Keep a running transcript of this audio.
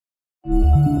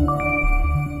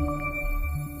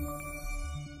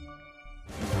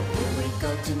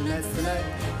Tonight,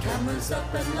 cameras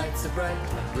up and lights are bright,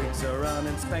 rigs are on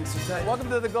and Spanx are tight. Welcome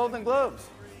to the Golden Globes.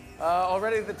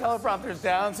 Already the teleprompter's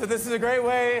down, so this is a great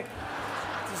way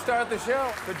to start the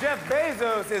show. So Jeff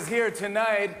Bezos is here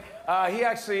tonight. He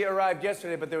actually arrived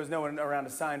yesterday, but there was no one around to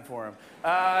sign for him.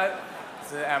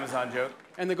 It's an Amazon joke.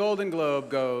 And the Golden Globe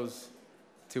goes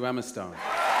to Emma Stone.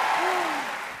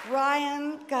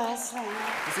 Ryan Gosling.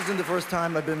 This isn't the first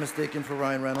time I've been mistaken for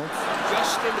Ryan Reynolds.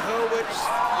 Justin Hurwitz,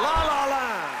 La La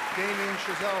Land. Damien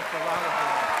Chazelle for La La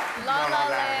Land. La La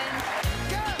Land.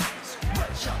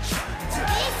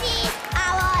 This is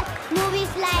our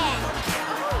movie's land.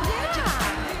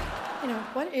 You know,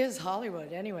 what is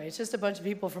Hollywood anyway? It's just a bunch of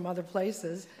people from other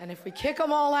places. And if we kick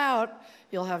them all out,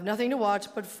 you'll have nothing to watch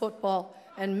but football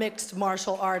and mixed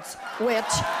martial arts, which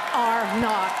are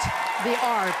not the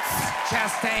arts.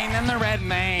 Chastain and the Red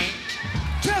Man.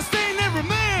 Chastain never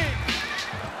made.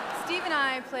 Steve and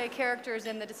I play characters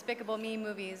in the Despicable Me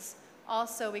movies.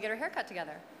 Also, we get our hair cut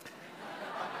together.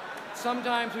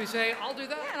 Sometimes we say, I'll do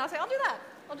that. Yeah, and I'll say, I'll do that.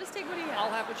 I'll just take what he has. I'll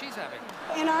have what she's having.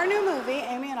 In our new movie,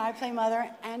 Amy and I play mother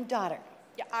and daughter.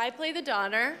 Yeah, I play the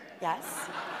daughter, Yes.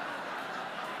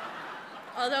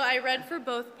 although I read for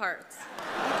both parts.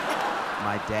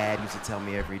 My dad used to tell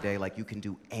me every day, like, you can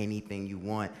do anything you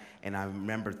want. And I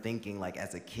remember thinking, like,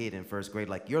 as a kid in first grade,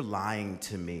 like, you're lying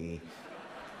to me.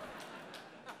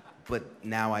 But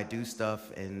now I do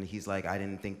stuff, and he's like, I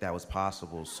didn't think that was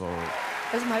possible, so.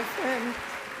 As my friend,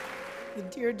 the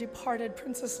dear departed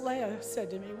Princess Leia said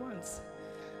to me once,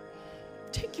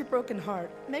 take your broken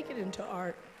heart, make it into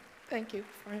art. Thank you,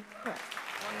 Frank.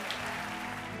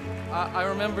 I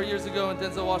remember years ago when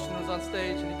Denzel Washington was on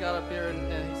stage, and he got up here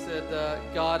and he said,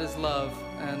 God is love.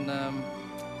 And,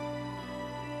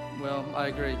 well, I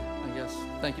agree, I guess.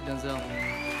 Thank you, Denzel.